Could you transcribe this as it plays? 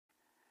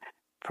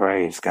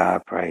Praise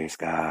God, praise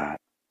God.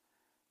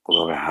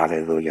 Glory,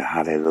 hallelujah,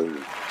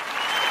 hallelujah.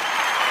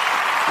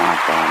 My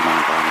God,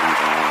 my God, my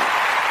God.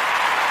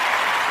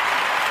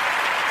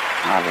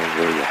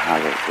 Hallelujah,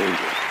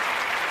 hallelujah.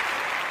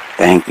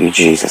 Thank you,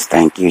 Jesus,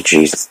 thank you,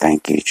 Jesus,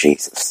 thank you,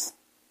 Jesus.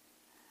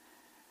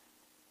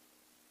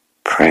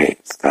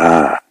 Praise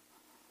God.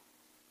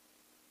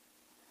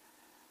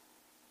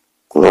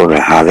 Glory,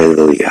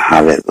 hallelujah,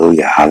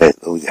 hallelujah,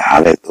 hallelujah,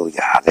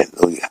 hallelujah,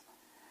 hallelujah.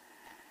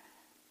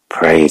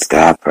 Praise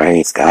God,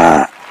 praise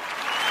God.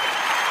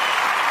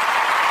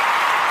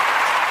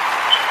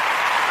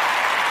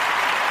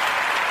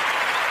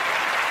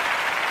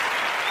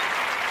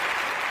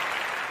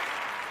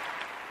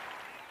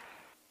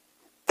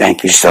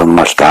 Thank you so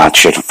much, God,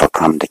 children, for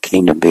coming to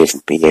Kingdom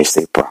Business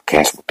BAC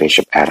broadcast with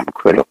Bishop Adam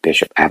Criddle,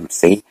 Bishop Adam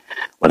C.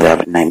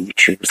 Whatever name you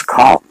choose to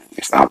call me,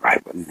 it's all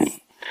right with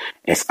me.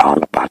 It's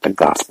all about the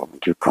gospel.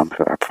 When you come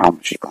here, I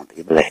promise you're going to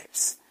be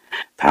blessed.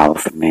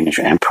 Powerful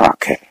ministry and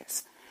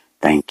broadcast.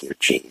 Thank you,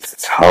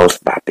 Jesus.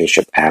 Hosted by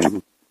Bishop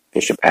Adam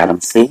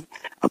C.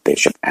 or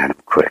Bishop Adam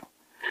Criddle.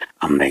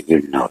 I'm letting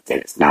you know that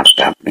it's not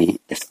about me.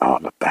 It's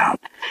all about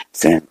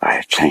seeing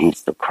life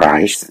change through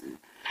Christ. And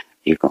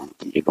you're gonna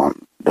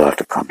love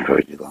to come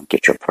here. You're gonna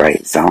get your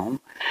praise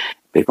on.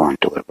 We're gonna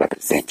do it.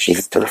 Represent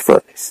Jesus to the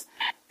fullest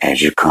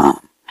as you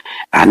come.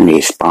 I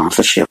need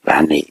sponsorship.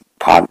 I need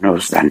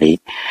partners. I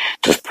need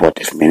to support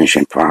this ministry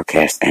and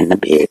broadcast and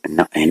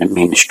the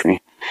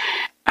ministry.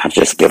 I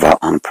just give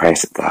out praise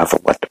to God for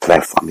what the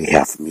platform you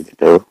have for me to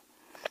do,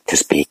 to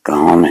speak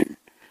on, and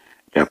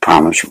I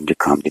promise you when you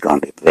come, you're going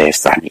to be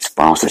blessed. I need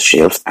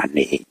sponsorships. I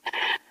need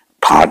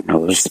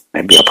partners,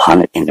 maybe a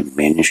partner in the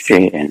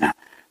ministry and the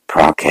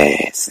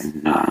broadcast.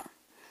 And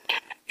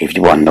if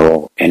you want to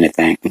know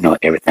anything,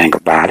 everything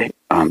about it,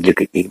 you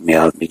can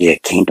email me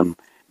at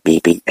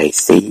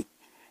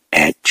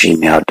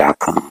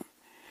kingdomBBAC@gmail.com.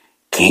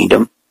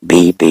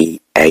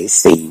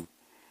 kingdomBBAC@gmail.com.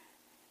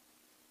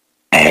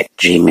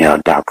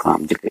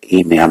 You can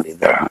email me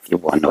there if you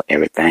want to know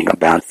everything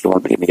about it. If you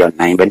want to leave me your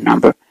name and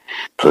number,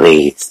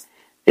 please.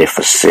 It's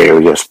for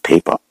serious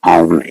people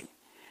only.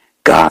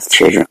 God's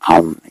children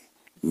only.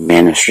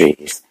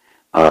 Ministries,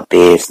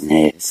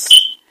 business,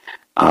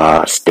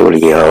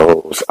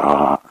 studios,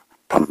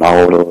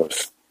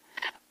 promoters,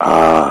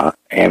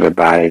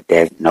 everybody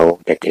that know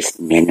that this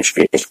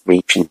ministry is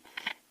reaching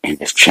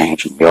and it's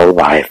changing your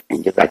life,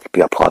 and you'd like to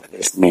be a part of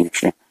this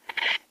ministry,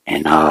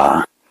 and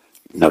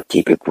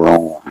keep it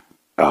growing.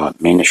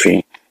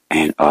 Ministry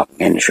and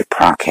ministry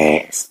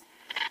podcast,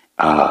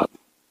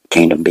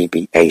 Kingdom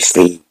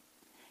BBAC,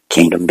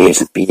 Kingdom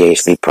Business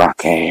BAC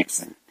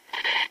podcast, and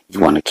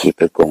you want to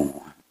keep it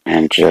going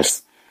and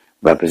just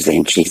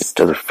represent Jesus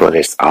to the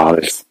fullest. All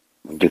this,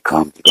 when you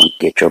come, you're going to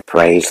get your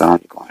praise on.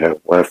 You're going to hear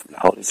a word from the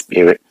Holy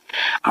Spirit.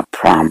 I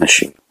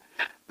promise you,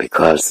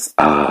 because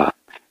I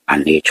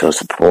need your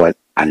support.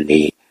 I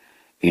need,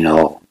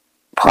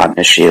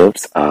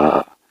 partnerships,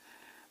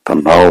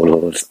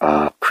 promoters,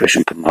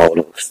 Christian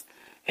promoters.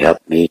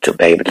 Help me to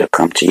be able to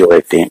come to your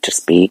event to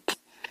speak.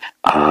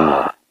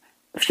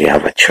 If you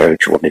have a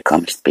church, you want me to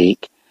come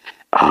speak.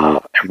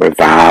 A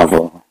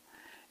revival.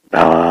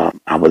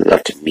 I would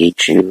love to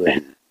meet you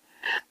and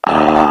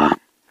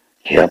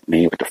help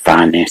me with the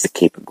finance to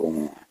keep it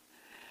going.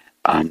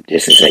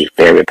 This is a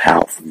very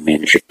powerful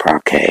ministry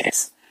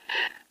podcast.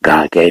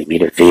 God gave me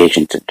the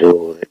vision to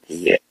do it.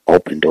 He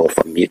opened door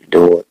for me to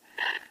do it.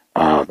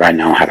 Right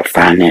now I have the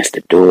finance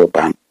to do it,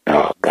 but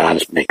God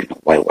is making a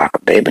way where I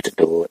could be able to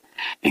do it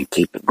and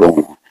keep it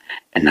going.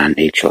 And I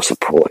need your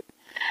support.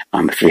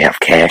 If you have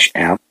cash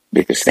out,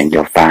 you can send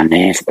your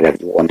finance, whatever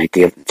you want to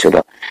give to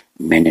the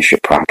ministry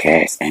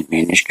podcast and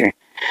ministry.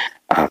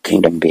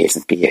 Kingdom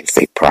Business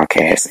BAC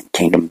podcast and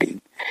Kingdom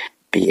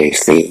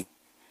BAC,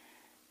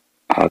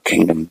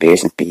 Kingdom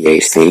Business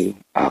BAC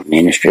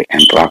ministry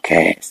and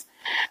broadcast.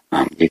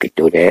 You could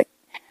do that.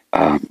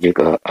 You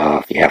could,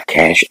 if you have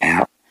cash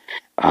out,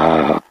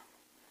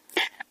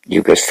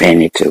 you could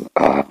send it to,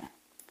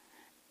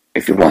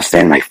 if you want to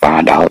send like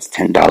 $5,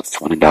 $10,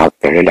 $20,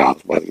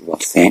 $30, whatever you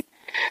want to send,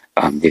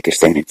 you can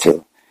send it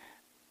to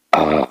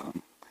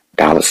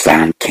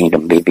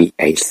 $Kingdom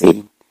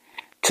BBAC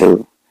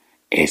 2.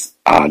 It's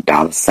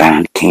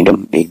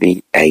 $Kingdom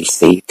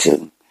BBAC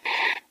 2.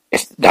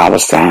 It's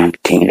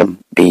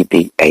 $Kingdom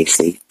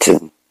BBAC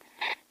 2.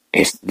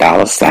 It's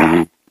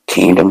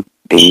 $Kingdom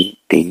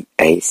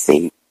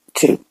BBAC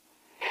 2.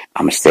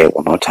 I'm gonna say it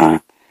one more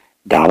time.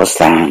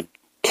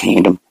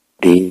 $Kingdom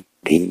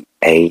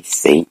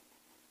BBAC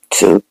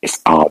 2. It's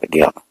all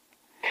together.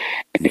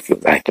 And if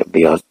you'd like to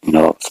be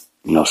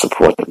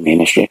support the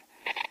ministry,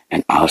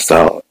 and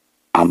also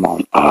I'm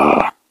on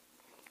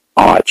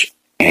Arch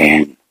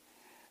and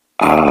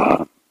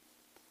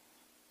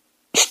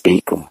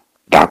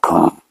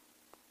Speaker.com.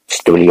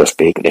 Studio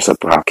Speaker. It's a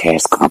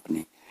broadcast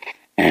company,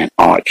 and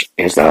Arch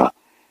is a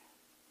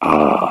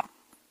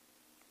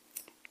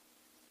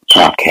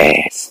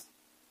podcast.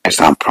 As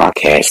I'm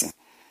broadcasting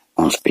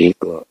on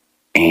Speaker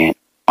and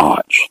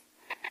Arch.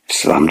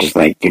 So I'm just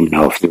letting you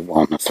know, if you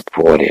want to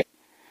support it,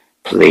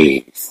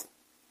 please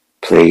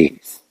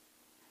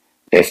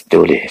Let's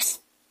do this.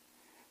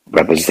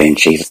 Represent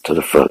Jesus to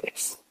the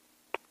fullest.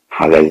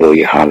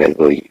 Hallelujah,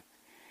 hallelujah.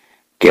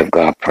 Give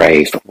God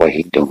praise for what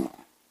He's doing.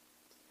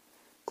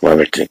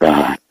 Glory to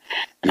God.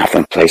 And I'm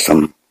going to play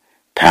some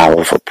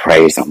powerful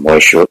praise and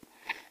worship.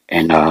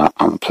 And I'm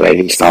going to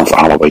play these songs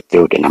all the way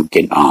through, then I'm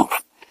getting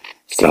off.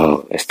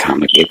 So it's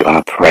time to give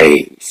God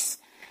praise.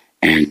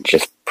 And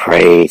just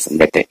praise and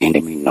let the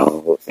enemy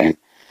know and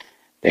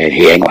that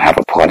he ain't going to have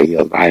a part of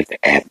your life,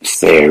 the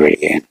adversary.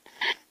 And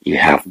you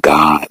have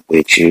God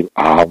with you.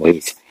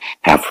 Always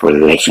have a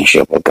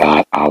relationship with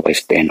God. Always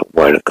stay in the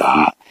Word of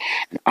God.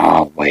 And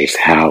always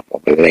have a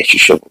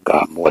relationship with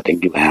God more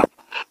than you have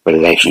a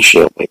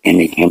relationship with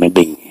any human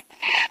being.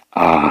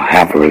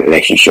 Have a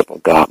relationship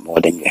with God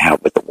more than you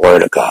have with the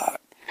Word of God.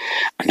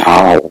 And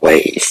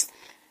always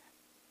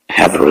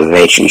have a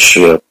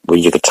relationship where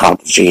you can talk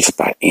to Jesus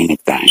about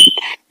anything.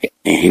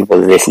 And He will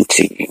listen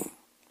to you.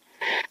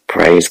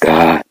 Praise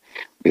God.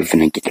 We're going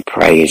to get the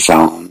praise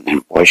on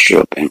and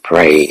worship and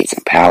praise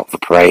and powerful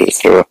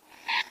praise here.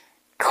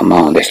 Come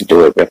on, let's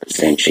do it.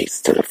 Represent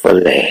Jesus to the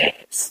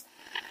fullest.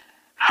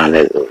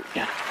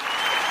 Hallelujah.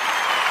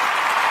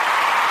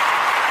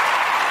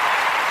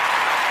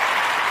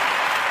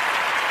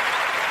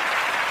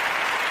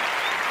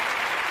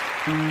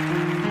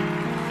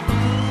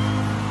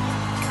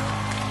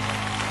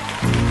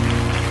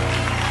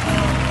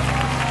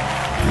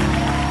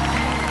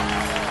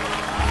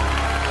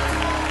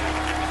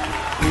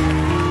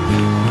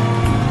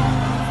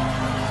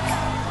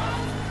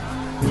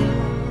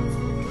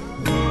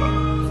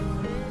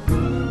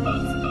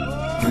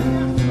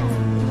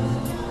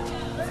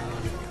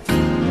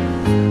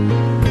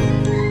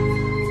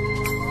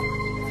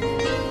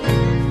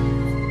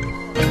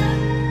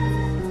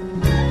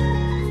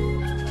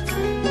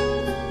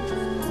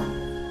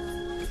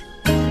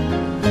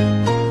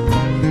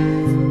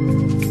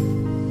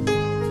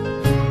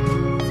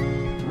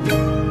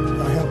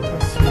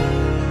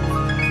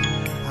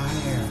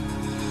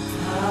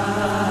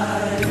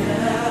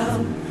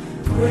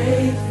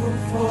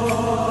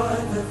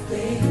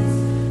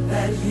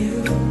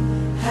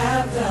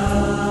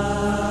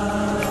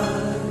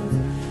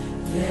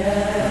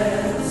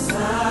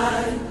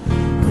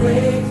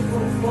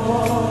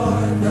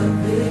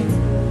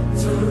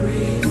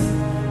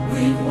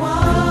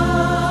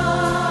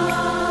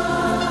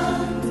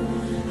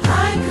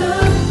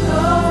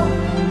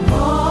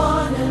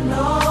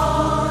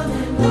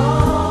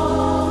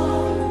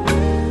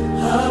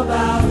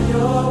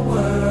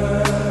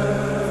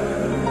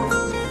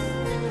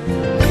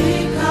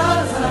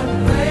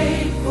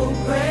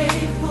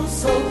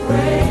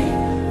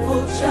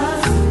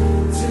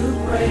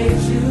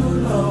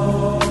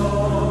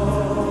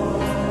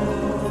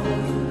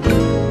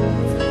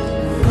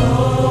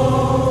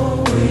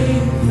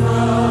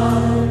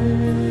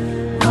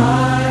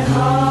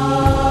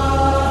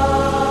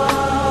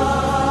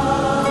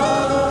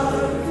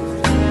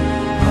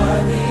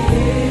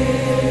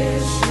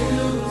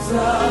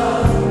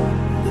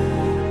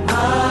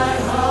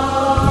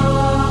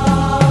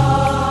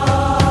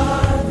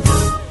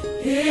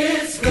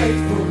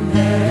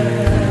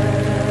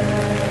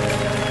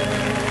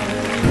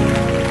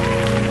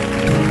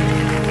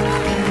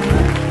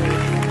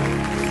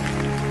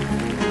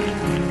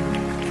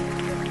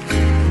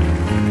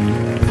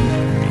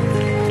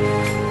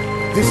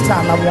 This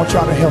time I want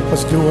y'all to help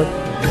us do it.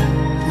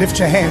 Lift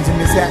your hands in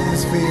this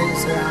atmosphere and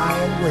say, I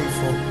am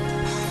grateful.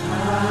 I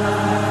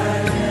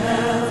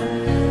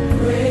am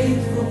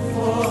grateful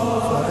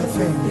for the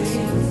things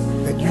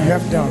that you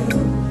have done.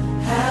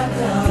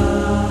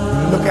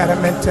 Look at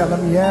him and tell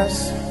him,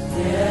 yes,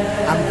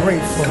 I'm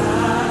grateful.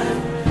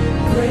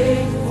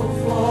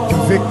 For the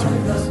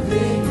victories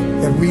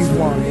that we've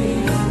won.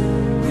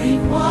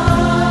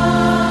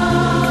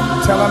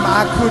 Tell him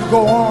I could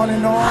go on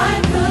and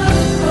on.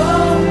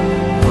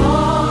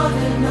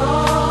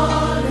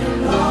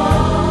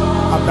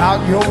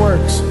 About your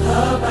works,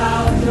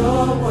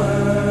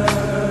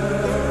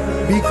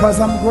 because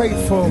I'm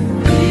grateful,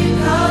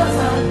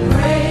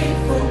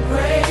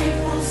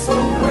 so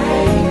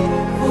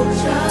grateful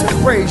just to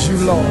praise you,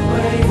 Lord.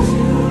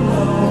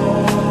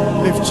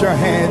 Lift your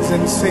hands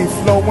and say,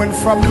 flowing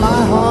from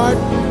my heart,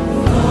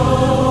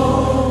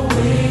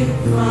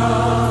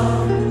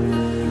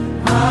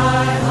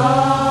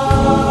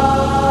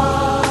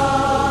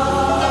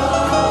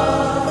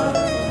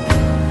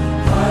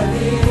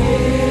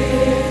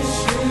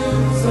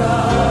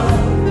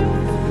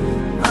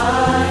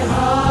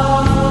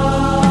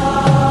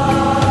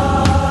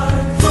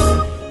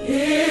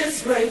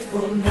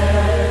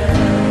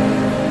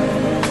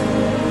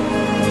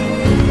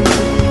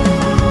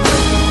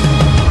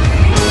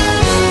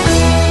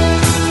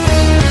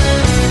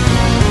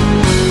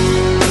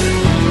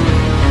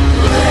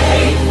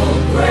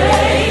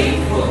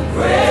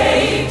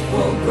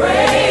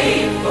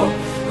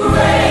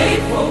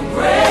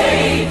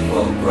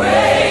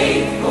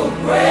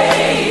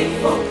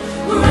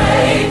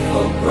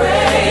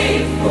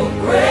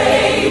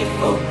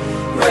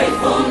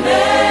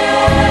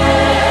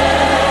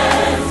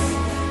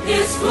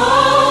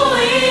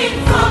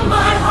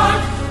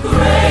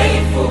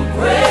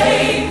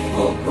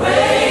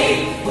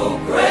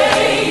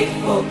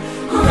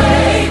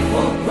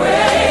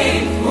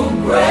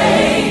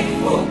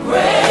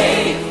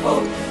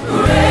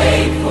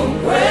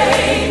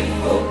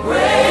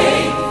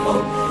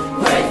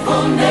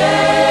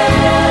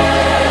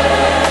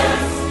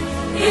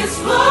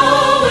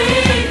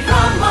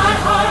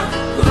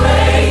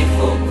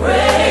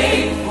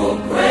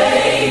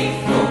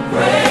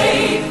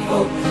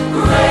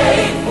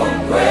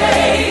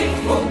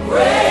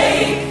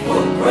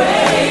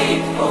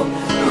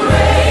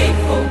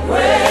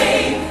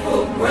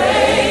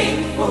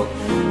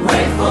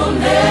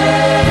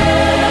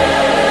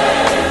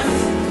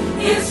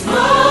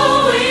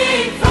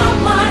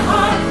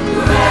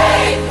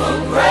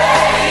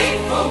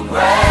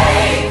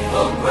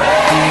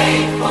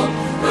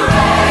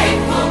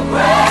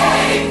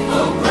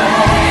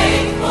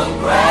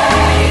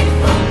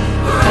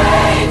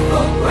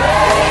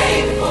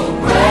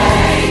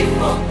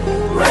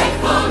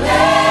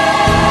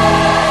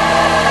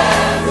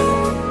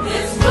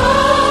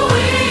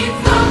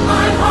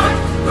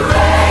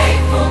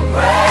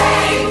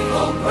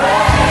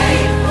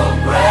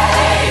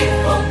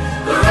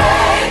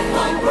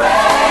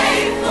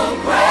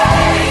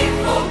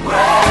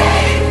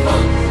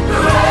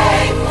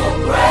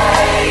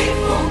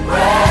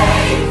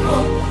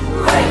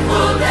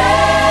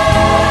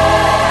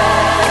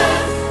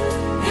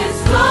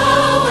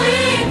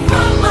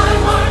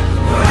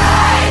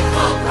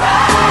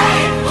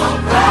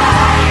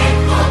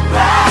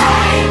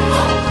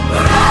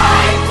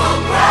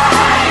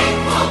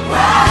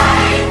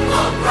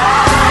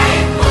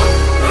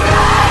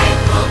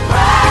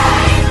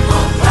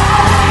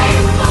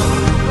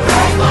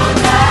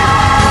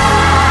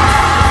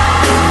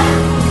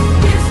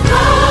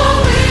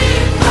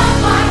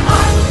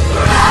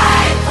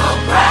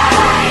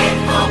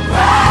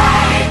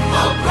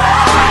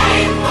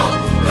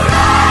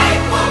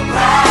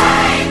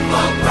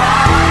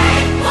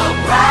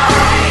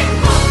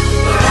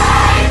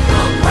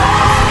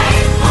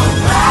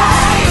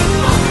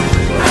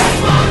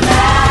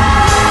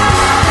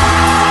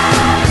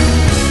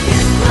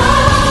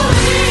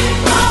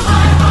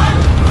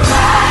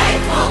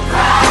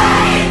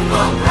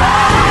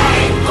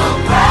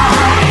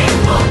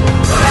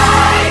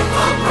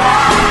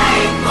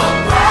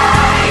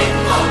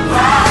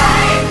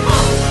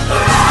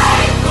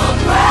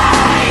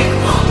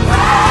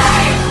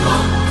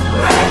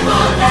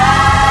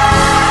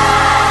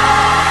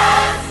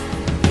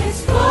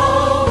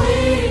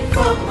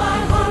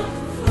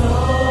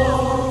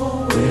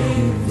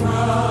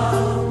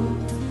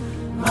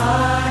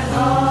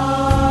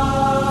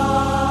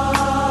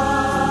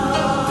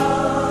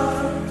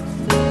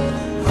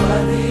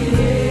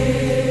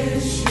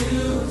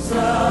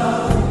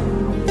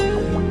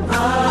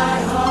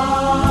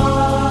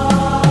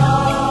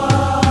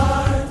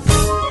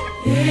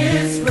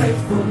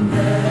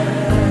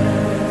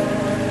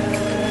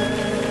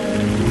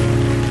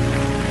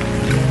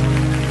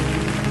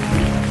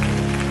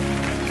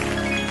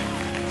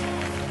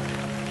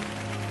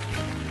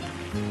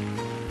 I'm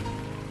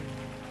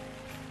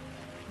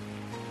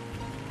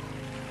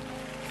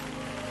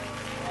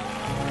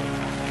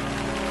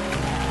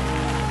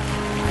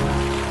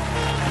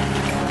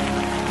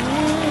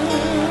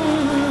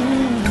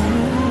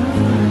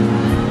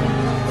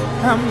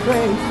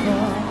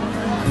grateful.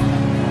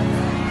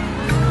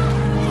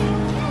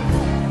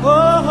 Oh,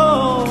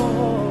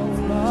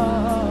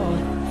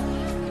 Lord,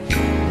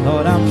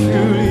 Lord, I'm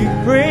truly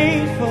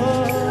grateful.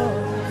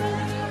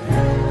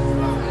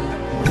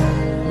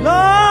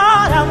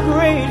 Lord, I'm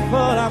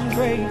grateful, I'm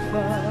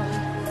grateful.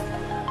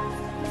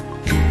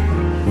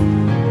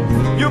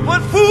 You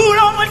put food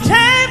on the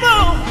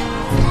table.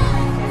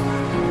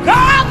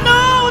 God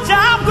knows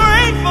I'm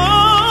grateful.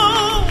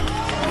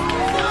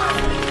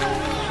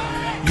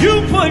 You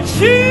put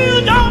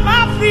shoes on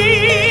my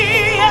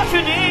feet, yes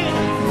you did.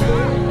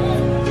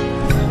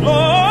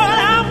 Lord,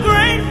 I'm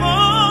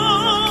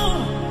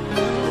grateful.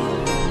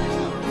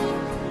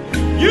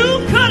 You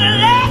could have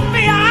left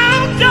me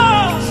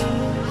outdoors.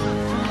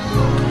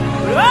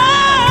 Oh,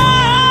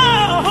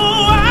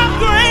 I'm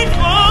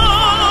grateful.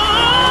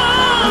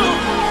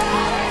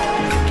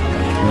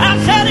 I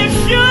said it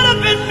should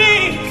have been me.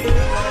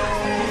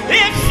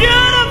 It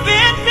should have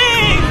been me.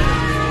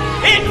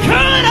 It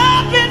could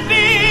have been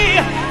me.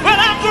 But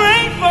I'm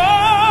grateful.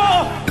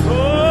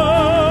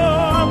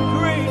 Oh, I'm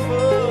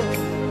grateful.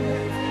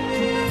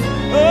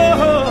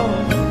 Oh,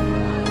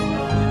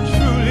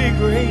 truly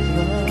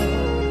grateful.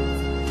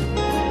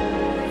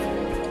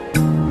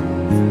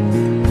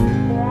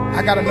 I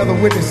got another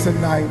witness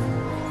tonight.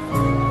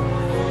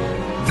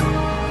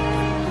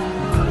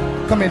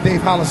 Come here,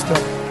 Dave Hollister.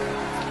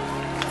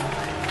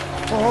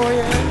 Oh,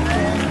 yeah.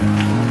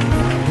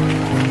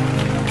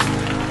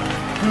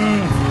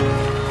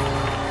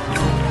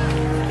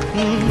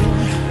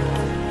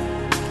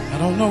 I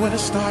don't know where to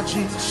start,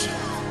 Jesus.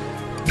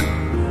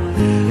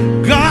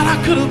 God, I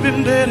could have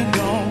been dead and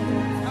gone,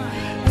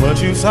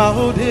 but you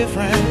saw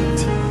different.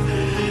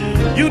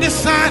 You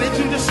decided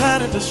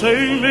to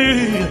save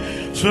me,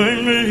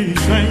 save me,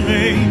 save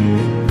me.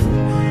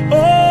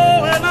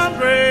 Oh, and I'm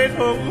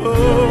grateful.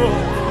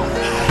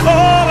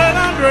 Oh, and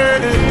I'm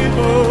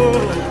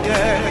grateful.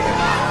 Yeah.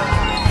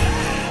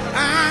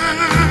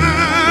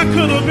 I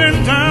could have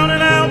been down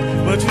and out,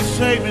 but you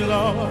saved me,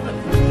 Lord.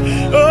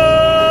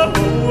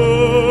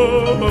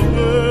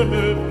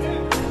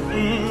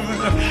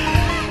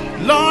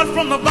 Lord,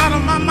 from the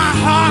bottom of my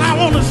heart, I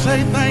want to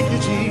say thank you,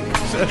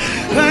 Jesus.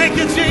 Thank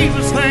you,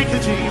 Jesus. Thank you,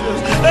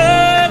 Jesus.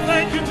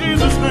 Thank you,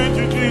 Jesus. Thank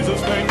you,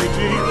 Jesus. Thank you,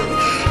 Jesus.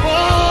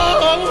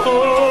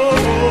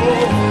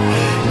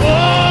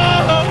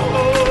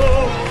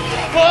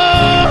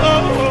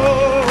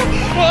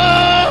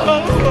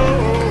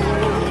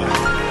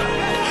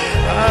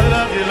 I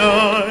love you,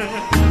 Lord.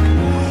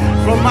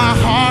 From my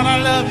heart, I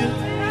love you.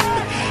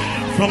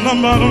 From the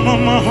bottom of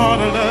my heart,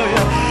 I love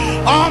you.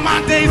 All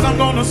my days I'm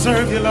gonna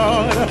serve you,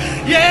 Lord.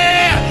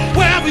 Yeah,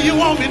 wherever you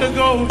want me to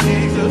go,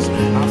 Jesus,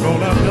 I'm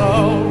gonna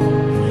go.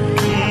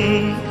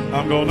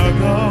 I'm gonna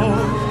go.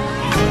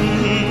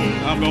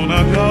 I'm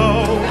gonna go.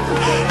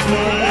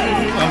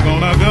 I'm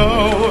gonna go.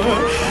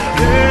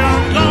 Yeah,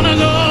 I'm gonna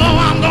go.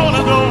 I'm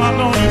gonna go. I'm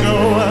gonna go.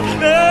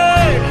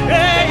 Hey,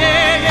 yeah,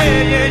 yeah,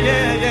 yeah,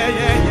 yeah, yeah,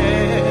 yeah,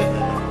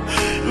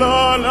 yeah.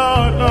 Lord,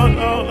 Lord, Lord,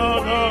 Lord,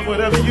 Lord, Lord,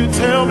 whatever you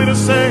tell me to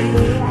say,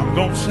 I'm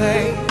gonna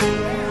say.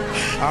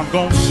 I'm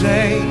gonna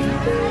say,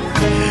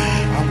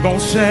 I'm gonna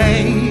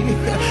say,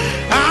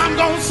 I'm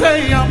gonna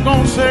say, I'm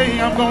gonna say,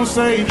 I'm gonna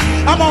say,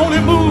 I'm only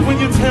move when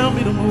you tell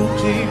me to move,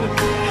 Jesus.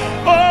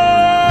 Oh,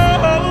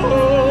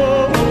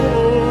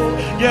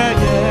 yeah,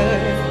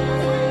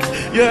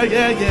 yeah, yeah,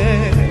 yeah,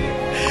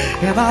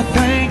 yeah. And I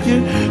thank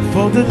you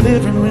for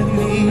delivering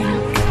me,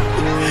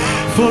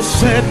 for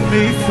setting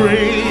me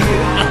free,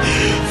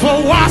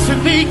 for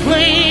washing me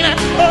clean,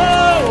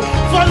 oh,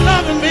 for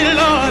loving me,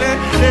 Lord.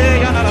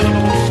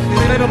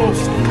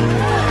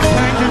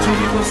 Thank you,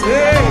 Jesus.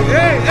 Hey,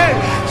 hey, hey.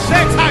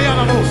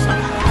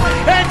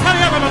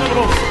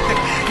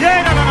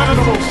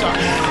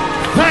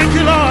 Thank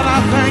you, Lord. I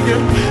thank you.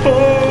 Oh,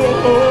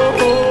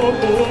 oh,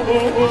 oh, oh,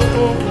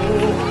 oh,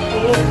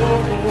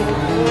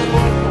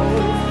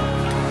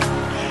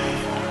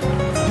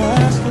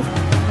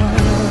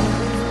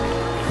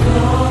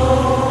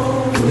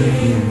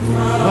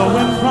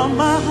 flowing from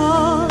my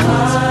heart.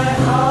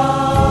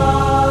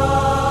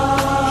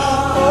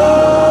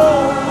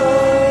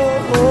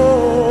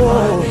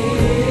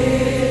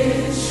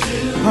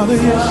 Are the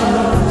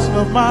issues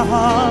of my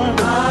heart.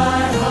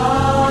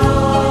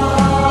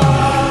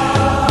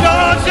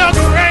 Lord, your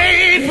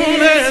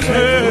gratefulness.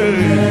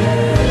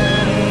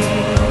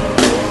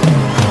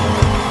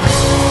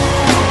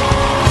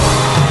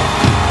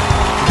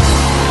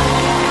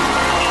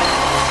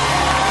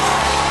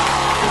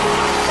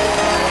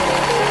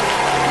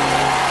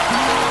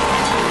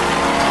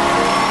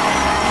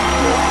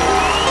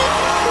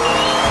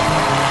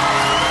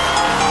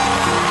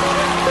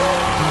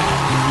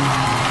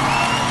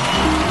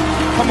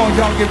 Come on,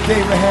 y'all, give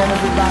Dave a hand,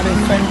 everybody.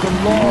 Thank the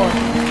Lord.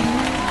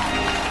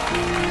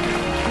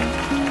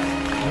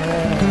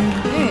 Yeah.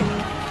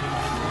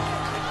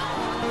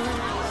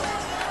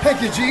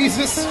 Thank you,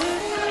 Jesus.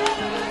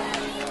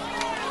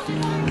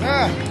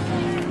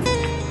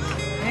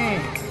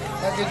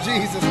 Thank you,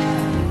 Jesus.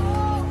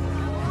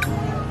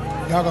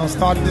 Y'all gonna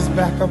start this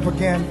back up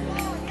again?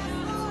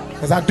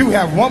 Because I do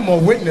have one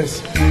more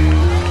witness.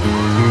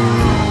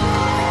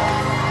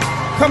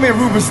 Come here,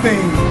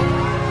 Rubenstein.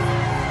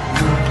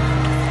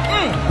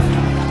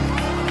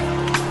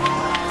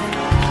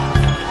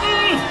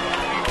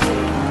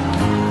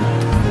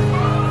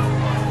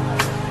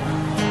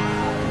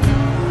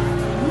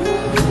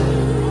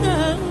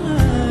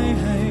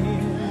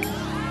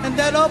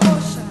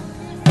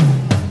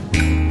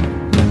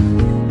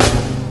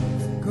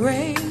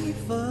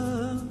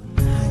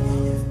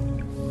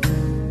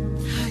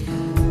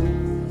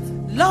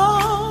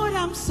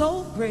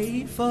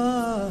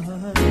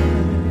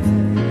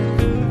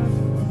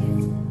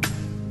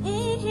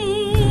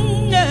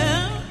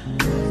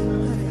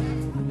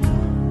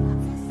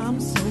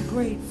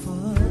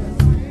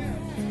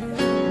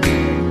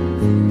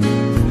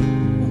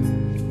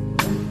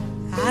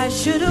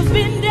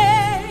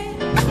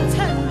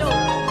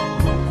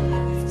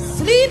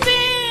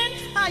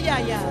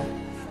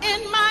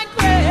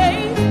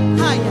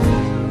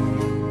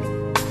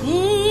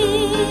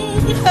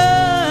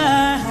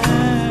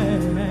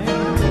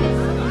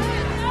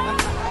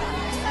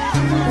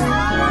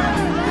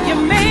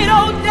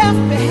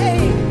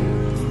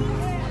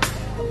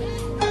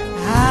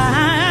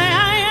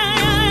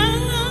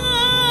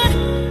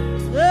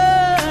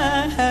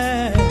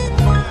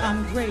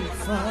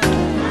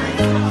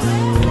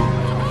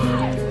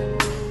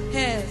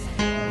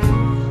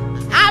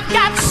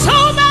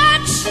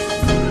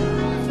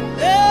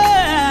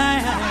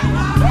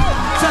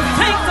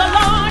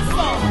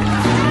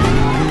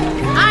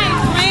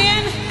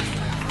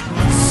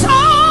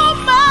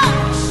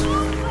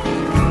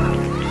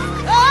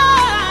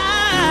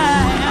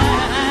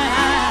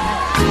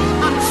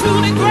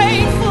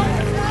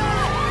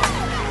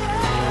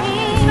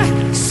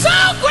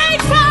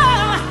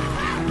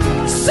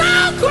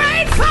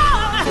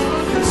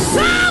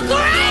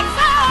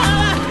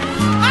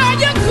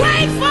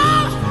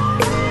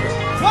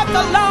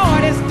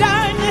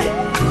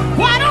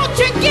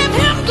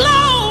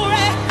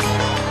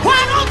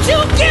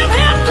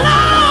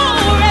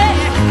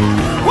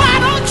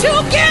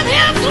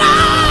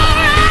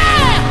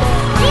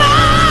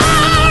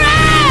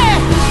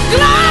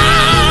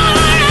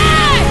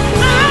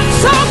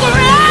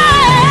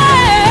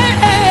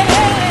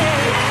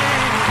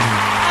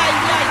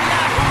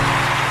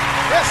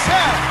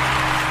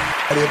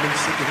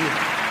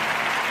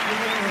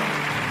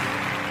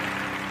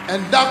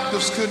 And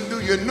doctors couldn't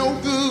do you no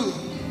good.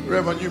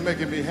 Reverend, you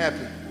making me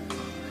happy.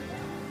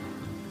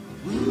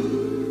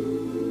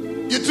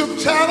 You took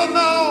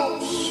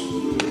Tylenols.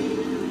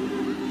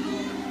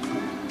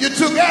 You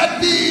took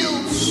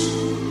Advils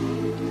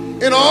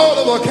and all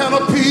of the kind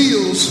of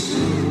pills.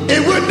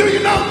 It wouldn't do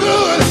you no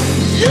good.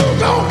 You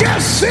gon'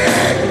 get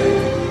sick.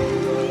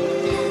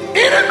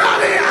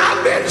 Anybody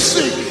I've been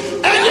sick,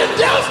 and you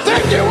just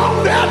think you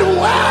won't get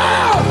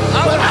well.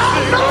 But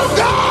I know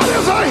God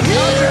is a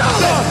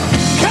healer.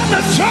 Can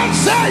the church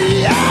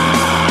say yeah?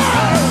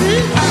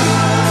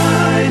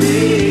 I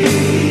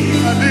need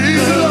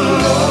the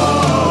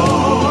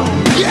Lord.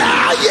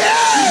 Yeah,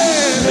 yeah.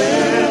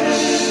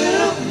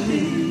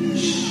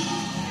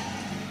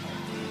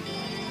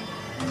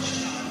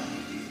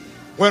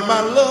 When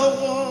my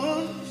loved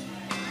ones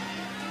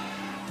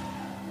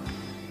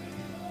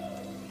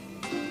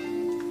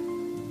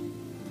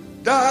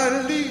die to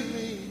leave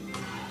me,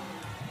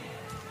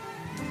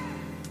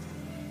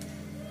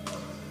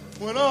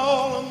 when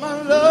all of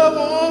my loved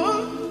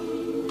ones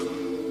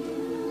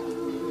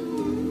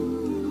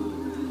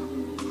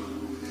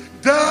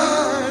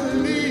die to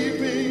leave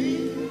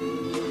me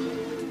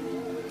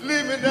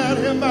down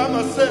here by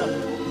myself.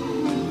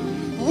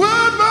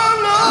 When my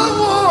loved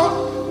one,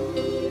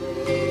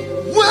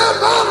 when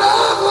my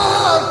loved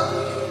one,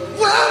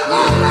 when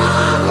my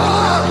loved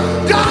one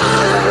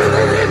die to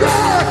leave me.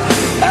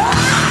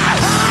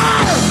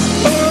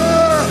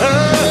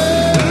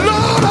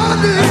 Lord, I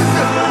need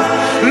you.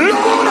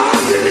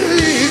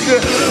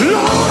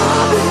 Lord,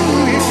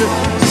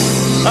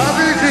 I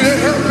need you to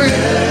help me.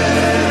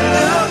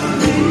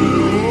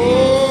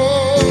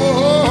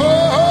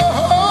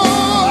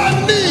 Oh, I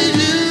need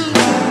you.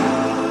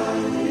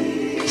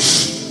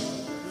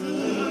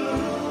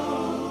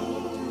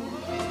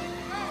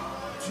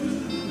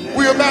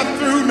 We're about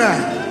through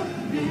now,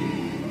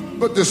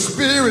 but the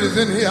Spirit is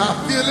in here. I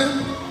feel it.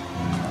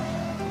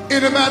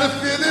 Anybody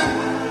feel it?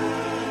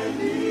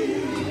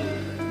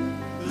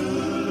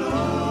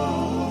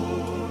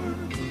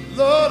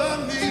 Lord, I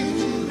need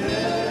you.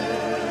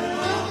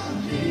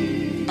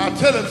 I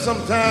tell him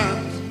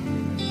sometimes,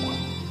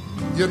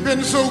 you've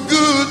been so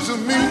good to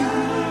me.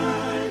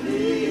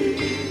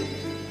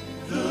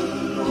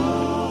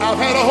 I've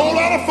had a whole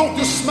lot of folk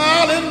to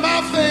smile in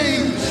my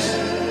face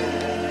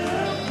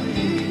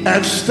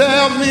and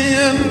stab me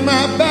in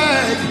my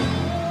back.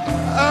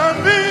 I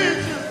need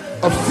you.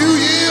 A few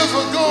years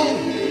ago,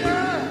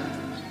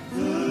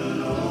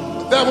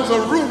 there was a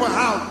rumor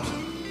out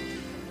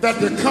that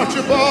the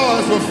country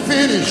boys were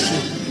finished.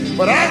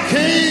 But I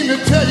came to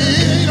tell you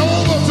it ain't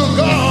over till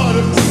God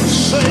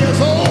say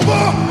it's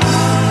over.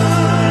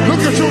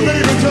 Look at your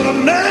neighbor and tell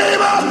them,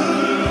 neighbor,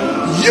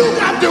 you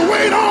got to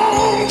wait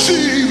on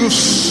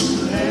Jesus.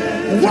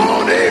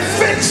 Won't he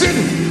fix it?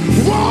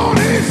 Won't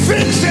he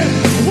fix it?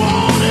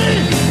 Won't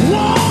he?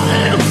 Won't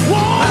he?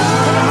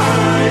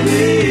 Won't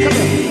he? Come here.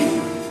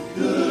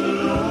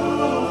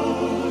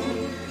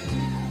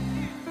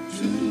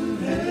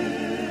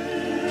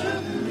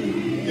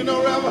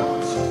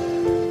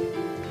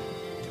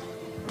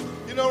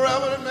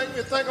 Reverend, it makes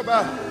me think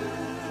about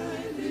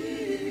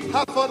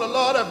how far the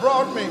Lord had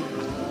brought me.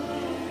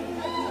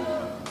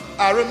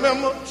 I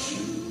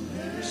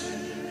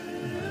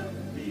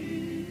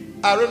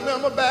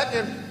remember back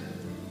in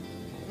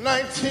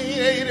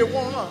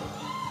 1981,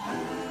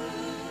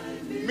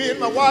 me and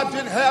my wife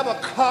didn't have a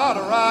car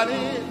to ride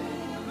in.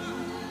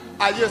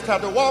 I just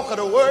had to walk her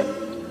to work.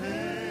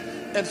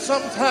 And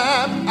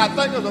sometime, I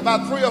think it was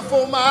about 3 or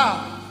 4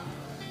 miles,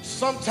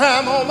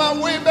 sometime on my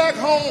way back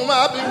home,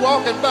 I'll be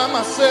walking by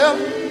myself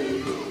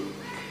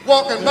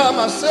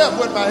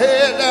with my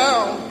head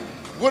down.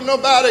 Wouldn't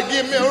nobody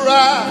give me a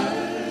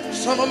ride.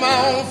 Some of my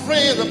own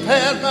friends have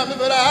passed by me,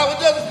 but I would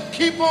just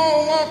keep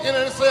on walking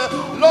and say,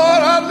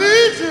 Lord, I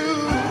need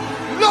you.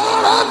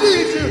 Lord, I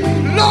need you.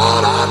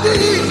 Lord, I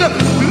need you.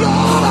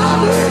 Lord, I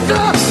need you.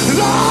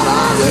 Lord,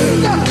 I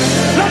need you.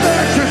 Let me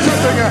ask you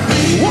something.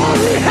 Won't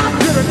he help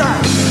you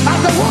tonight? I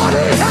said, won't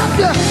he help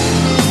you?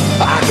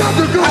 I got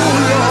to go,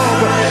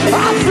 Lord.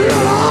 I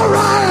feel all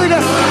right. I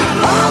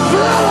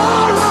feel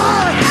all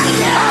right.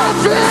 I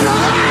feel all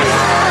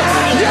right.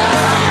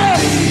 Yeah,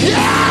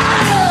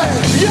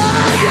 yeah,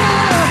 yeah,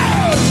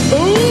 yeah.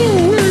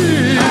 Ooh,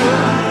 wee.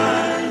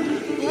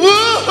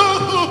 Woo.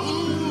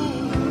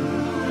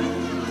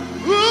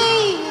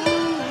 Woo.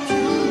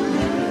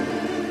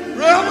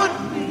 Reverend?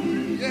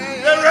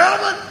 Yeah,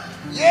 Reverend?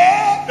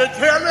 Yeah. They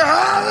tell me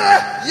how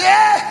that?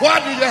 Yeah. Why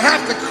do you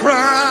have to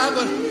cry?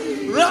 But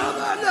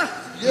Reverend,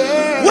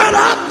 yeah. When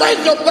I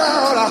think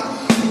about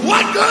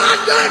what God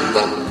done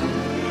for me,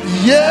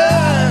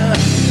 yeah,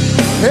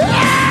 yeah,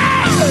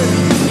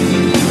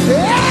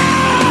 yeah,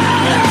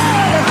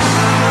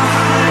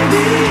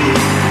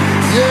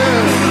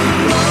 yeah.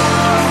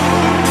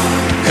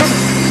 Come,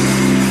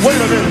 wait a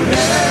minute.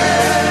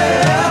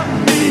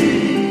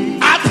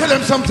 I tell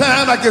him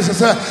sometimes like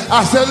this.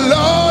 I said,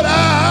 Lord,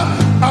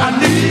 I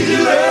need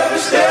you every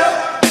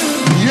step.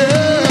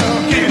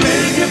 Yeah, can't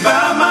make it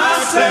by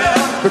myself.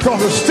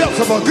 Because the steps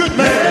of a good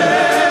man,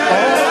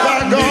 oh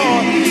my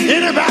God,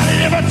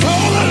 anybody ever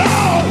told the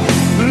Lord,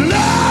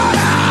 Lord,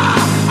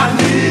 I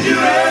need you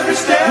every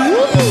step.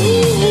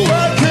 Ooh,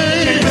 I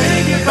can't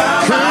make it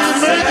by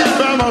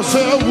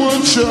myself,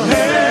 would you?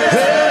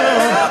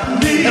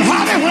 Help me. And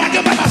honey, when I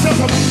get by myself,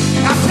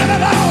 I tell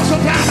it all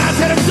sometimes. I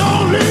tell him,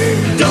 don't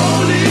leave me.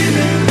 Don't leave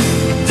me.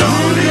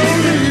 Don't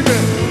leave me.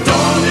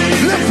 Don't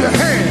leave me. Lift your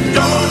hand.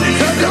 Don't leave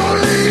me. Don't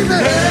leave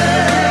me.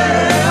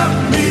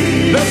 Help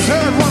me. Let's say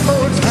it one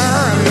more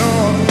time,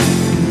 Lord.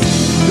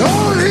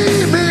 Don't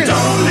leave me.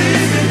 Don't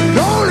leave me.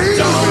 Don't leave me.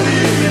 Don't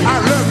leave me. I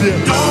love you.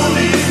 Don't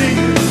leave me.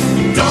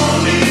 Don't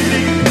leave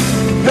me.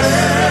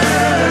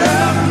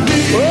 Help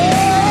me.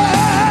 Oh,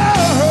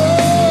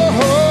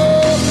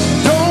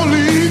 don't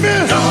leave me.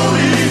 Don't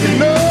leave me.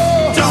 No.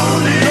 Don't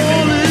leave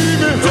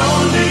me.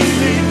 Don't leave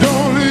me.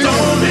 Don't leave me.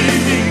 Don't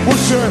leave me.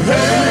 What's your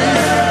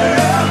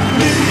help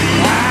me?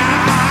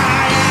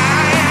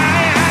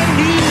 I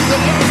need the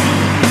Lord.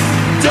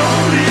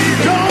 Don't leave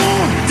me.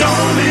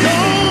 Don't leave me.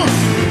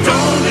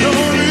 Don't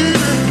leave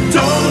me.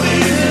 Don't leave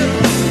me.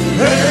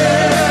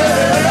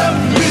 Help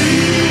me.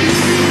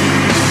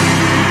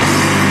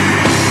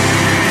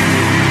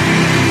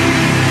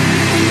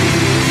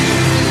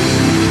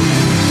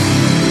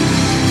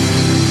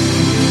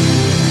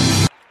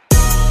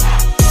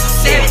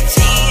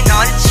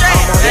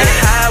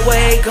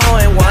 Highway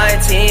going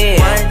 110.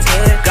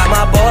 Got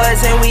my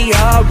boys and we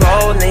all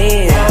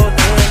rolling.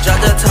 Drop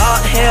the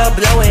top, hair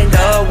blowing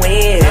the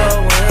wind.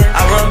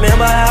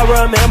 I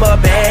remember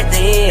back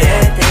then.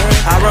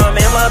 I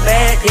remember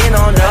back then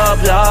on the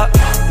block.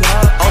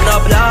 On the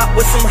block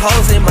with some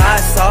hoes in my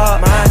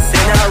sock.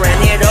 Then I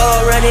ran it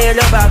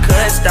up, I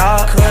couldn't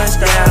stop.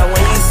 Yeah,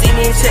 when you see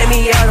me, check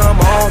me out, I'm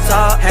on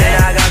top. Hey,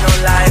 I got no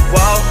like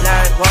whoa,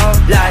 like whoa,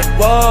 like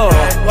whoa,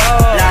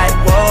 like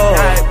whoa,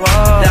 like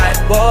whoa,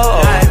 like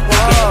whoa.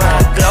 Look at my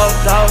glow,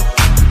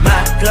 my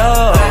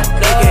glow.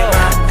 Look at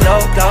my glow,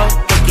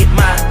 look at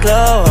my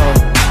glow.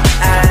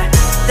 I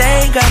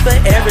thank God for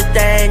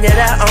everything that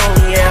I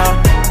own, yeah.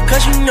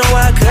 Cause you know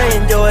I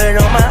couldn't do it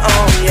on my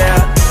own, yeah.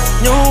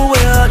 New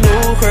wheel,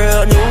 new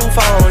crib, new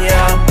phone,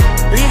 yeah.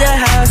 Leave the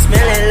house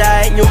smelling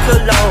like new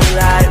cologne,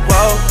 like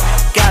whoa.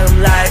 Got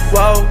them like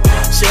whoa.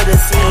 Should've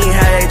seen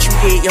how they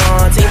treat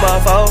young team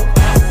before.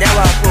 Now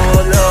I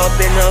pull up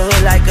in the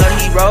hood like a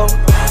hero.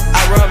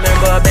 I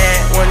remember back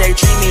when they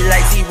treat me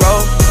like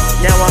zero.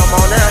 Now I'm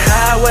on the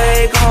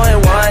highway going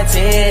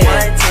 110.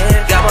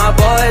 Got my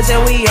boys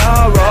and we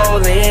all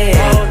rolling.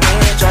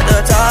 Drop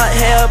the top,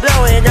 hair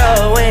blowing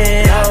the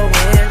wind.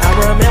 I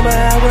remember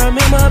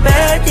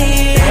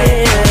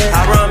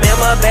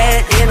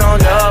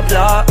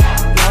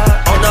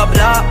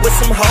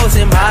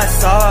holes in my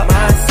sock.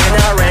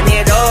 And I ran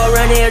it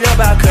up,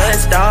 I couldn't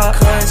stop.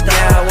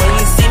 Yeah, when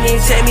you see me,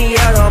 take me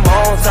out, I'm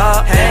on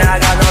top. And I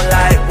got no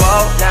like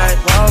whoa, like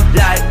whoa,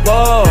 like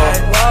whoa,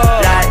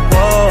 like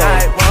whoa,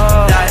 like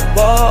whoa, like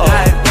whoa,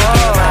 like whoa.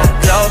 My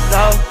glow,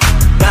 glow,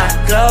 my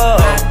glow.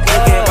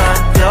 Look at my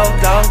glow,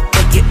 glow.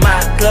 Look at my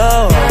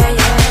glow.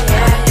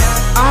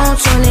 On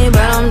 20,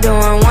 but I'm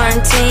doing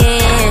 110.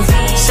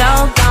 So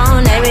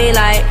gone, they be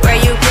like, where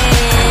you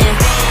been?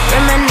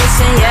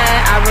 Reminiscing,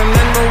 yeah, I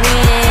remember when.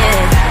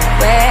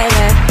 Way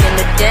back in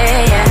the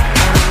day, yeah.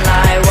 And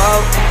I'm like,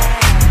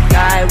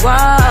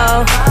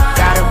 whoa.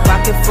 Got a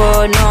pocket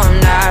full, no, I'm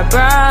not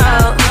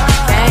broke.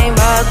 Came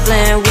up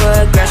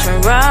Glenwood,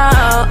 Gresham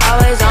Road.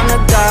 Always on the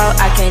go,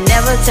 I can't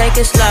never take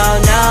it slow,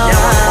 no.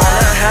 Now I'm on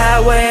the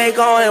highway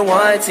going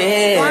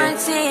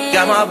 110.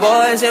 Got my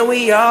boys and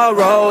we all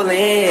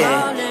rolling.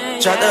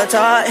 Drop the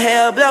top,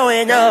 hair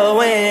blowing the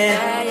wind.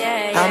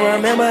 I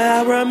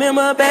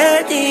remember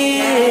back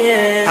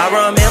then. I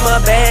remember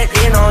back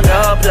then on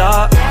the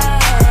block.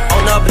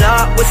 On the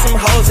block with some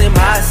holes in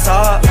my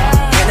sock.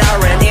 And I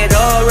ran it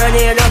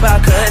up, I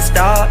couldn't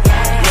stop.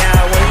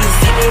 Yeah, when you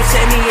see me,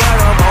 take me out,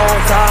 I'm on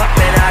top.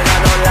 And I got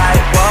no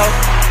like whoa,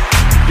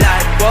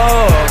 like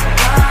whoa,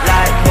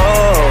 like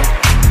whoa,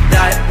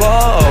 like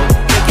whoa.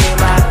 Look at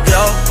my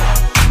glow,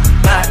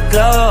 my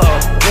glow.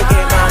 Look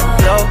at my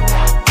glow,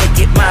 look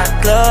at my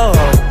glow.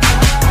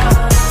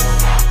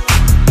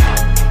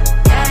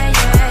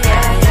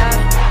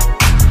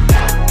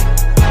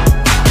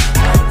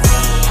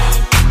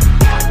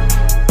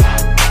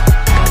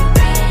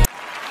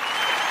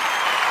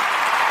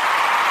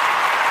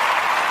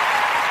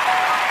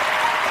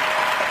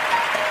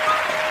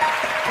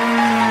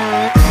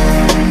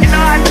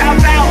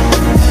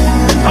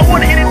 I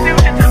wanna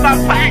introduce you to my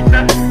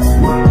partner,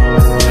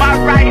 my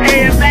right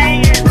hand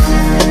man.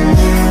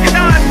 You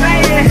know what I'm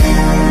saying?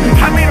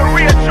 I mean a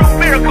real true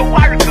miracle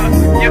worker.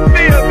 You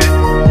feel me?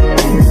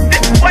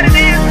 This is what it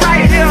is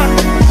right here.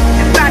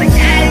 It's not a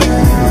game.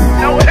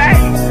 No, it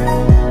ain't.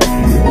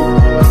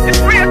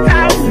 It's real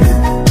talk.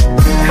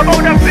 Come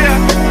on up here.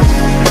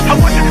 I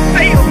want you to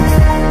see him.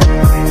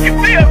 You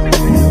feel me?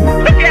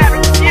 Look at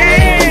him.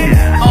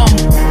 Yeah.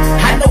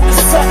 I know the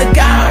son of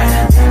God.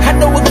 I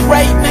know a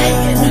great man.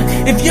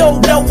 If you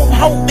don't know him,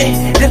 homie,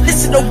 then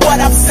listen to what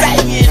I'm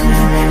saying.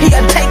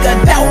 He'll take a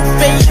dope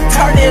fiend,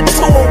 turn it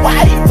into a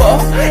wiper,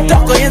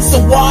 dunk her in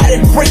some water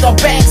and bring her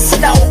back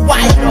Snow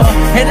Whiter.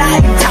 And I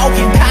ain't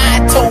talking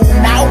cartoon,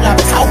 now I'm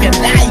talking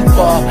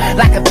lifer.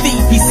 Like a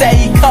thief, he say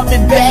he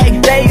coming back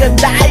day or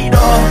night.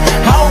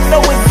 I don't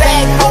know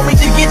exact, homie,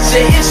 to get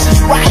your issues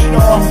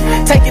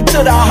right. Take it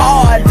to the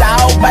heart,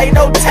 dog, ain't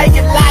no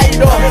taking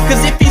lighter.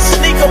 Cause if he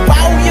sneak up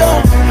on you,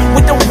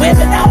 with the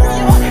women on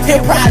you,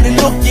 he'll probably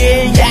look you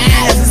in your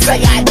eyes and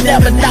say, I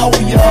never know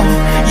you.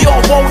 You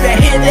don't want to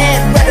hear that,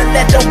 better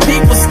let them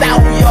people stop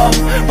you.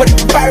 But he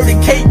prefer to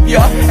keep you,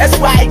 that's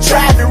why he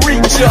tried to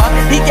reach you.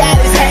 He got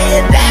his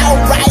hand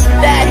down right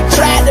now, he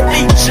tried to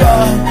beat you.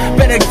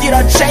 Better get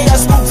a chair,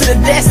 scoop to the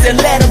desk and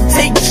let him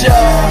teach you.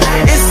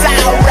 It's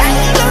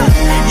alright,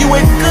 you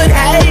in good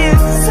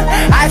hands.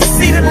 I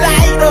see the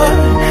light,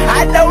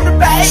 I know the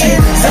band.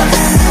 Jesus,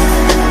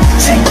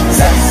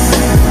 Jesus,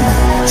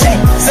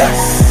 Jesus,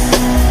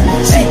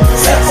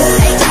 Jesus, who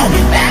they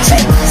talking about?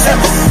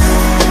 Jesus,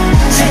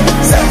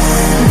 Jesus,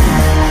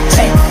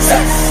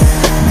 Jesus,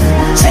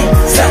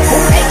 Jesus, who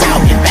they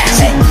talking about?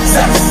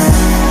 Jesus,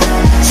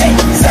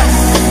 Jesus,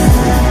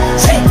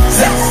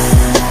 Jesus,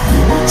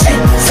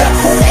 Jesus,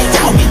 who they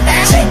talking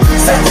about?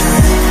 Jesus,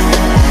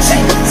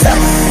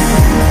 Jesus,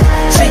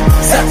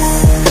 Jesus,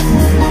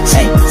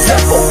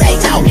 Jesus, who they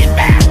talking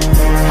about?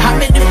 How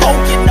many folk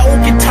you know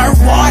can turn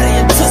water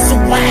into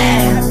some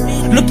wine?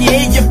 Look you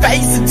in your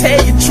face and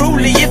tell you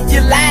truly if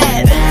you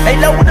lied. They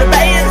lowered the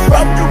man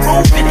from the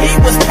roof and he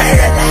was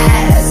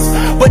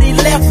paralyzed, but he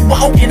left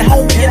walking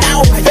home and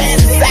out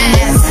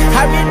fantasized.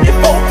 How many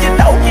folk you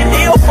know can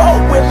heal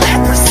folk with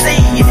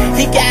leprosy?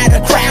 He got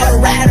a crowd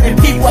around him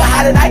and people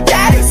hollering, I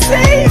gotta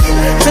see.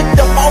 Took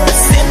the most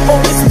sinful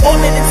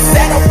woman and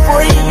set her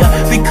free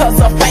because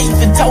of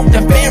faith and told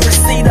the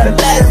Pharisee to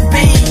let her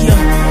be.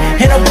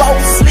 And a boat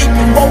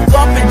sleeping woke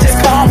up and just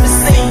calmed to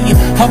see.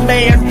 A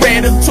man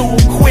ran into him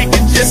quick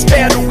and just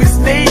fell to his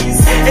knees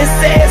and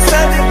said,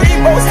 son of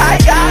demons, hi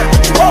God,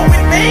 what you want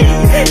with me?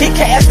 He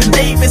cast the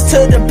demons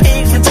to the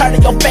pigs, returning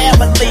your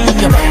family,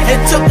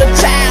 and took a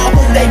child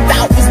who they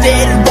thought was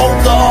dead and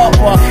woke up,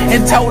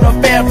 and told her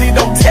family,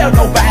 don't tell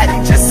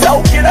nobody, just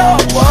soak it up.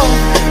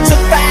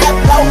 Took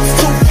 5 loaves,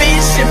 2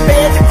 fish and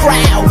fed the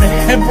crowd,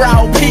 and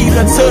brought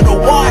Peter to the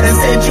water,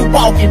 said you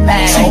walking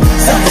now.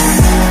 Jesus,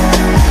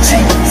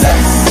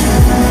 Jesus,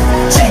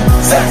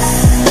 Jesus,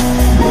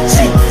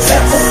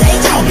 Jesus, who they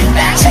talking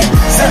about?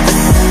 Jesus,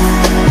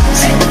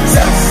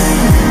 Jesus,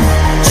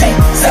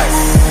 Jesus,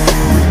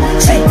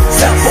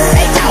 Jesus, who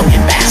they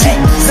talking about?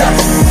 Jesus,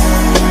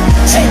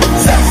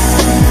 Jesus,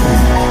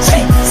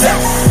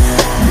 Jesus,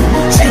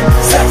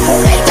 Jesus, who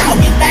they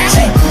talking about?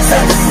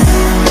 Jesus,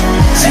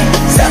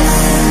 Jesus,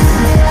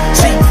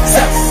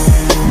 Jesus,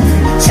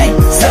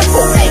 Jesus,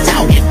 who they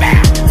talking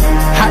about?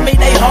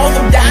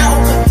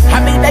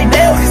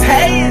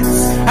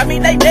 I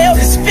mean, they nailed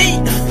his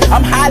feet.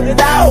 I'm hollering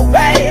out,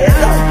 man,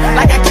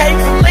 like I can't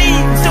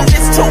believe do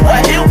this to a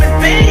human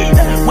being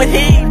when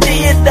he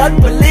did nothing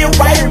but live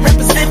right and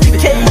represent the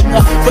king.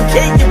 But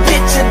can you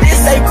picture this?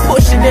 They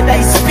pushing and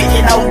they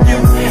spitting on you,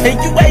 and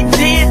you ain't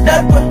did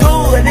nothing but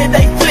good, and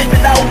they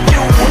flipping on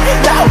you.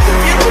 Now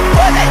you,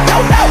 but they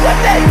don't know what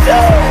they do.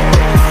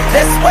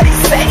 That's what he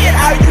said.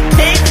 Are you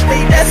kidding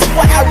me? That's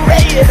what I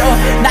read.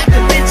 Not to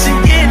mention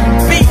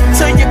getting beat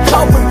till you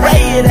covered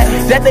red.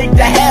 That ain't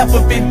the half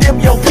of it. Them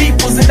your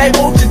peoples and they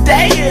want you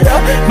dead.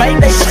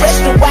 Man, they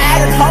stretched the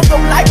wide and hung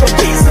them like a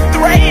piece of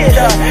thread.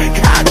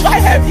 God,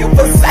 why have you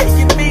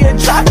forsaken me and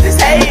dropped his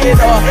head?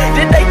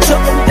 Then they took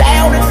him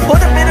down and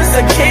put him in a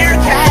secure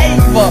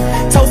cave.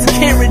 Told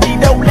security,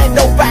 don't let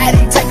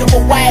nobody take him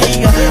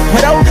away.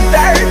 But on the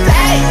third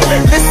day,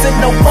 listen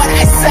to what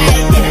I say.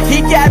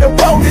 He got up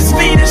on his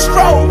feet and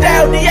strolled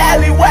down the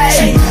alleyway.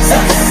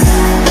 Jesus,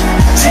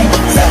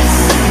 Jesus,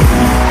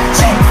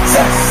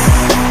 Jesus,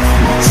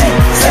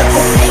 Jesus.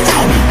 Who they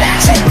talking about?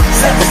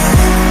 Jesus,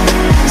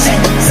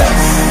 Jesus,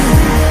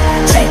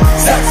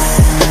 Jesus,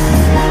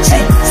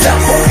 Jesus.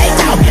 Who they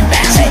talking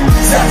about?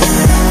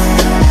 Jesus,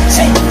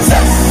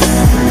 Jesus,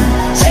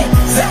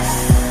 Jesus,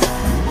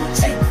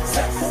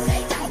 Jesus. Who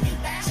they talking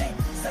about?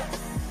 Jesus,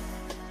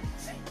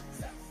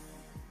 Jesus.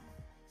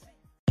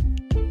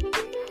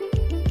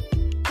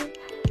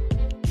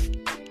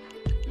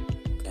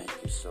 Thank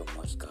you so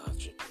much,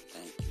 Gotcha.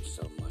 Thank you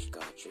so much,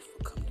 Gotcha,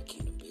 for coming to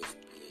Kingdom Business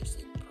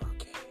BSA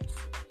broadcast.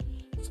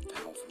 It's a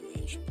powerful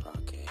ministry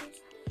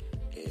broadcast.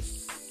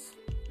 It's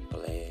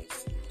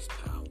blessed and it's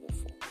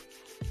powerful.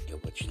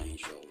 It will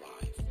change your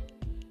life.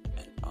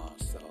 And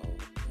also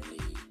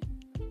need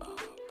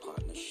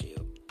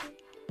partnership.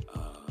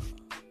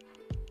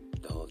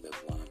 Those that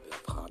want to be a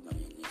partner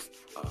in this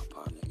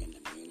partner in the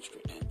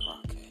ministry and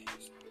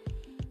broadcast.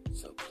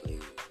 So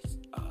please,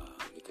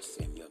 you can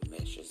send me a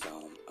message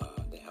on.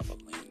 They have a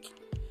link.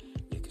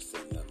 You can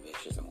send me a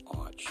message on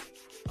Arch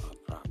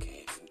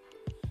Broadcasting,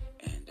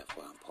 and that's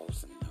why I'm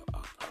posting the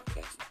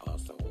broadcasting.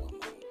 Also,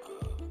 I'm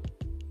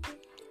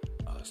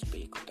on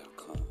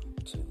Speaker.com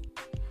too.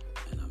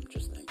 And I'm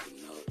just letting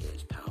you know that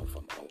it's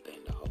powerful. I'm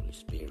obeying the Holy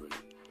Spirit.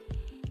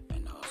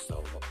 And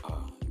also,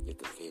 you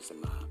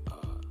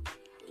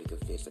can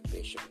visit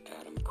Bishop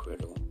Adam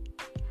Criddle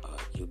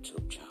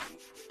YouTube channel.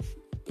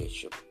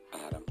 Bishop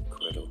Adam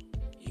Criddle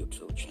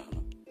YouTube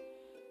channel.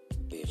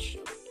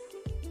 Bishop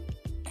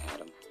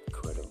Adam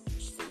Criddle,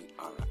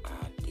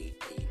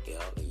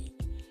 CRIDDLE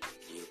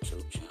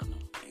YouTube channel,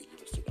 and you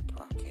will see the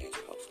podcast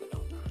posted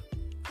on there.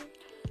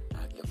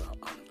 I give our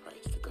honor and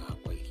praise to God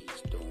what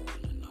He's doing,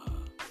 and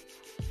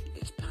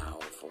it's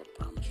powerful. I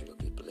promise you'll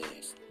be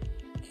blessed.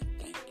 And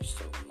thank you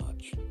so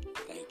much.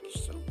 Thank you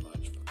so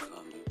much for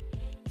coming.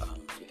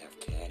 If you have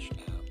cash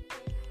out,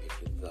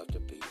 if you'd love to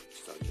be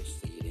sow your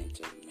seed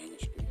into the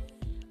ministry,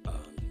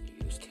 if you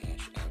use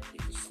cash out, you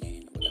can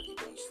send whatever you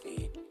want to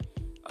send.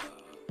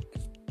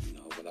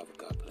 Whatever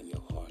God put in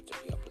your heart to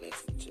be a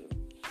blessing to.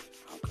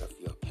 I don't care if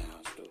you're a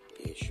pastor,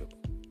 bishop,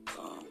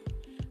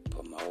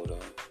 promoter.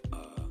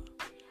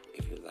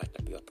 If you'd like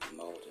to be a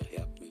promoter,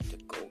 help me to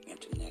go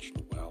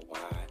international,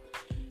 worldwide.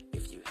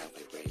 If you have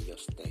a radio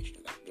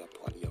station, like be a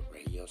part of your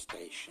radio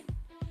station,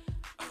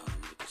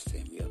 you can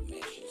send me a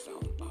message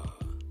on.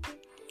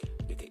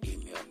 You can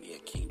email me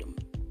at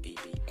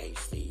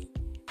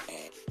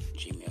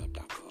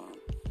kingdomBBAC@gmail.com.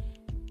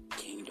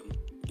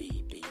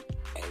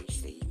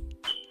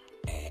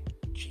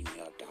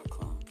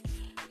 kingdomBBAC@gmail.com.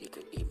 You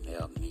could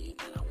email me,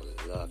 and I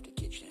would love to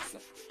get you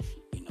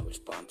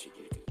respond to you.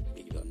 You can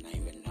leave your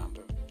name and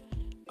number.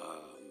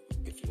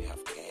 If you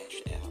have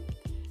cash out,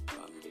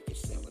 you can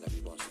send whatever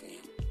you want to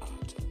send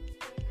to,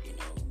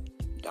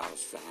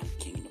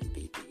 $Kingdom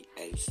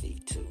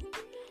BBAC2.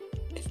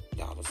 It's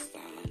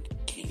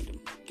 $Kingdom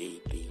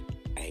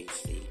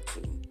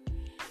BBAC2.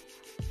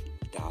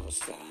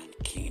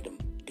 $Kingdom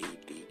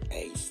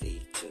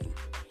BBAC2.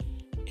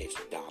 It's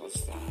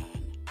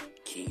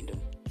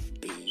 $Kingdom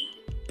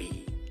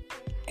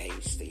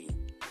BBAC,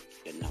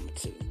 the number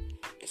 2.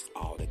 It's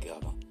all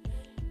together.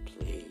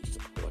 Please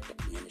support the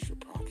ministry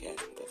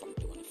broadcast because I'm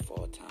doing it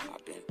full time.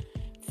 I've been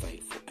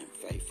faithful and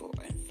faithful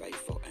and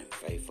faithful and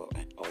faithful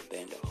and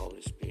obeying the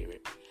Holy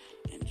Spirit,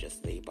 and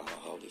just lead by the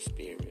Holy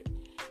Spirit.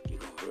 You're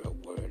going to hear a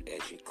word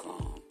as you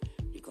come.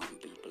 You're going to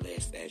be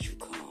blessed as you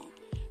come.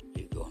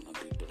 You're going to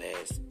be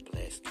blessed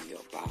in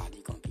your body.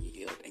 You're going to be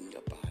healed in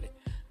your body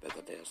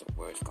because there's a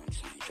word that's going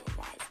to change your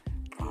life.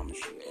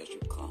 Promise you as you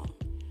come.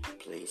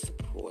 Please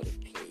support it.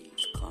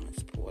 Please come and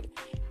support it.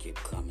 Keep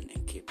coming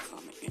and keep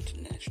coming.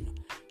 International,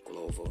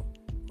 global,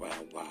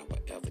 worldwide,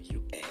 wherever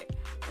you at,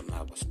 no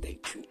matter what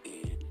state you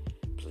in,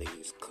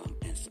 please come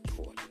and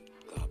support it.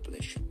 God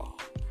bless you all.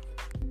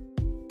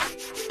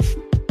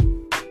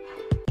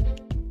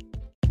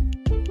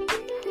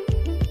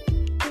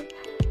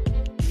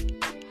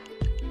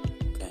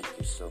 Thank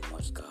you so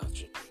much,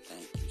 Gotcha.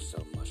 Thank you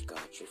so much,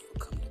 Gotcha, for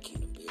coming to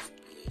Kingdom Business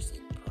BSA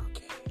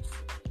broadcast.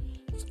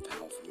 It's a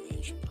powerful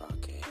ministry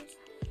broadcast.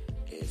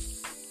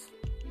 It's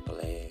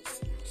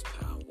blessed and it's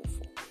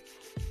powerful.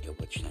 It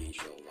will change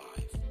your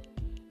life.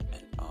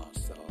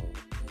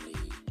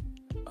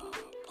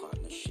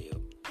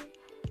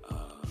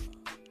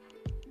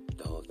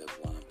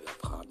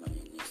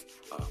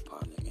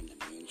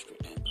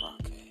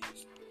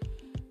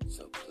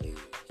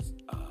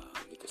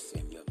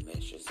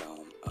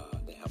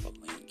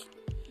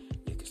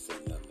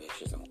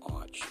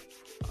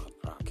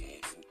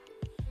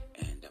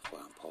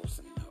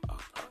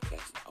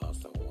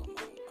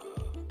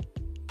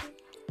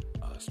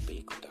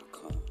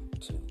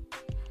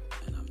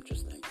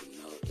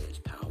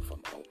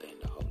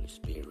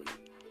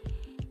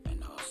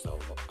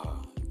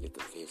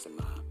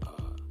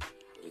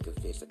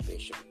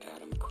 Bishop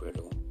Adam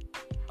Criddle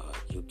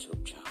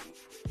YouTube channel.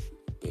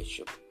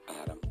 Bishop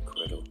Adam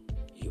Criddle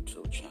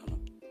YouTube channel.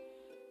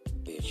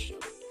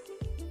 Bishop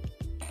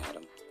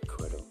Adam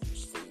Criddle,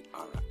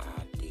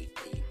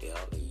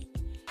 CRIDDLE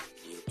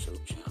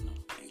YouTube channel,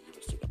 and you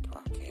will see the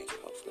podcast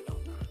posted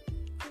on there.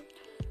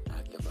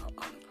 I give our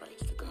honor and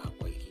praise to God,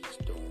 what He's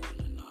doing,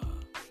 and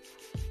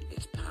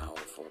it's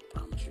powerful. I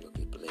promise you'll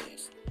be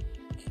blessed.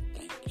 And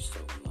thank you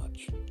so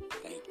much.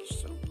 Thank you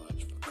so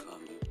much for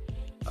coming.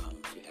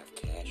 If you have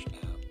cash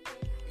out,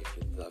 if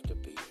you love to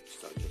be,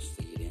 so your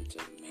seed into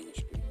the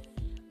ministry.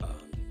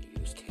 If you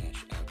use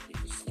cash out, you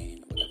can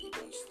send whatever you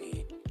want to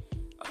send.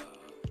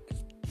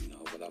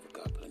 Whatever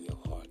God put in your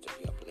heart to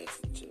be a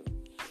blessing to. I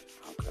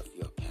don't care if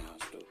you're a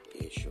pastor,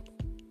 bishop,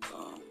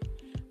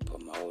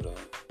 promoter.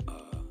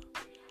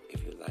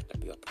 If you'd like to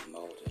be a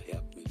promoter,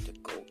 help me to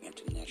go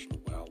international,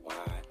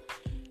 worldwide.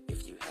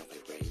 If you have a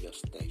radio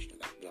station,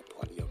 like be a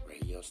part of your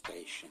radio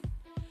station,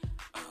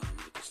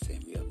 you can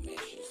send me a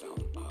message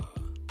on,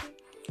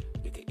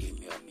 you can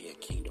email me at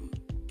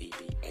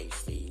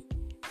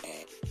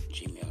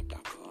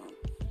kingdomBBAC@gmail.com.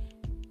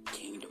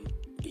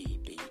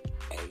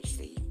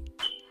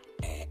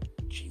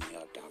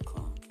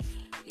 kingdomBBAC@gmail.com.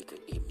 You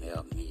could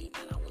email me,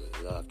 and I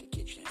would love to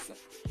get you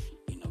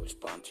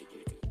respond to you.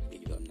 You can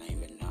leave your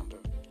name and number.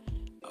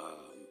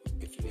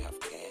 If you have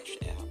cash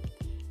out,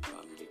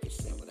 you can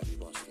send whatever you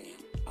want to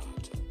send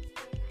to,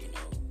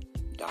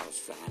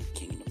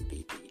 $Kingdom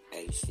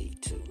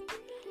BBAC2.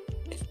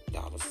 It's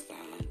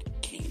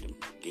 $Kingdom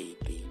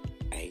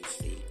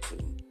BBAC2.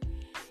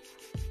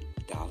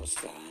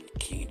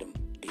 $Kingdom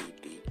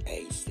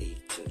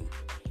BBAC2.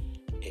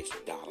 It's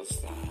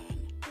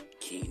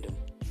 $Kingdom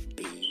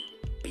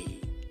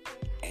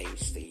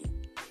BBAC,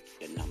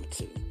 the number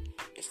 2.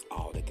 It's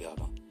all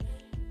together.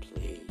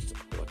 Please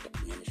support the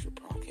ministry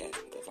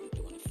podcast because I'm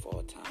doing it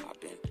full time. I've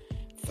been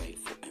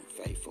faithful and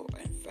faithful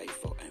and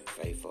faithful and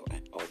faithful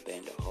and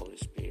obeying the Holy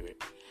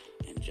Spirit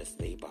and just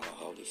lead by the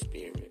Holy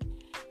Spirit.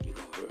 You're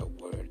going to hear a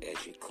word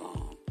as you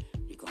come.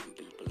 You're going to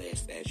be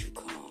blessed as you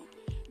come.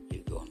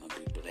 You're going to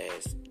be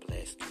blessed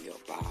in your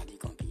body. You're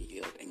going to be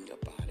healed in your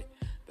body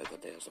because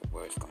there's a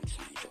word that's going to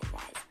change your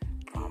life.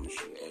 Promise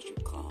you as you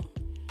come.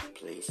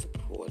 Please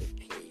support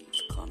it.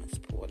 Please come and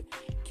support it.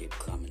 Keep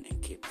coming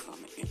and keep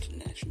coming.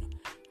 International,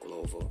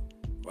 global,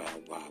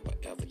 worldwide,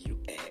 wherever you